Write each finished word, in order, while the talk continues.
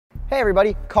Hey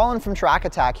everybody, Colin from Track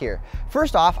Attack here.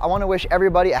 First off, I want to wish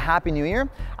everybody a happy new year.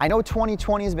 I know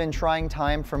 2020 has been a trying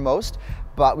time for most,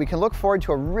 but we can look forward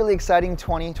to a really exciting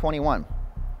 2021.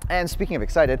 And speaking of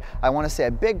excited, I want to say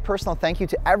a big personal thank you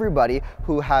to everybody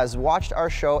who has watched our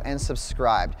show and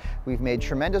subscribed. We've made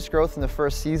tremendous growth in the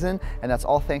first season, and that's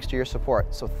all thanks to your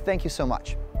support. So thank you so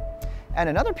much. And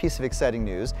another piece of exciting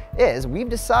news is we've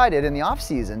decided in the off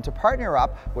season to partner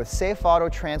up with Safe Auto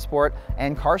Transport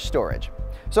and Car Storage.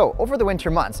 So over the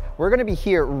winter months, we're going to be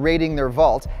here raiding their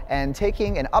vault and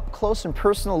taking an up close and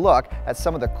personal look at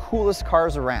some of the coolest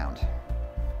cars around.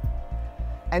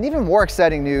 And even more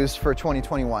exciting news for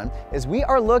 2021 is we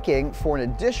are looking for an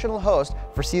additional host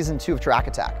for season 2 of Track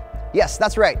Attack. Yes,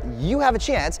 that's right. You have a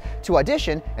chance to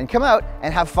audition and come out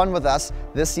and have fun with us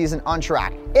this season on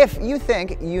track. If you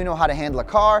think you know how to handle a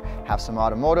car, have some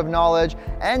automotive knowledge,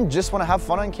 and just want to have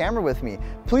fun on camera with me,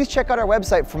 please check out our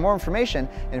website for more information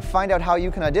and find out how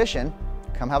you can audition.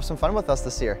 Come have some fun with us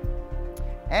this year.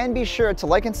 And be sure to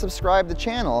like and subscribe the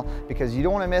channel because you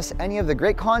don't want to miss any of the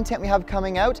great content we have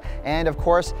coming out. And of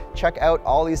course, check out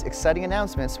all these exciting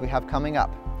announcements we have coming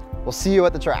up. We'll see you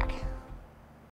at the track.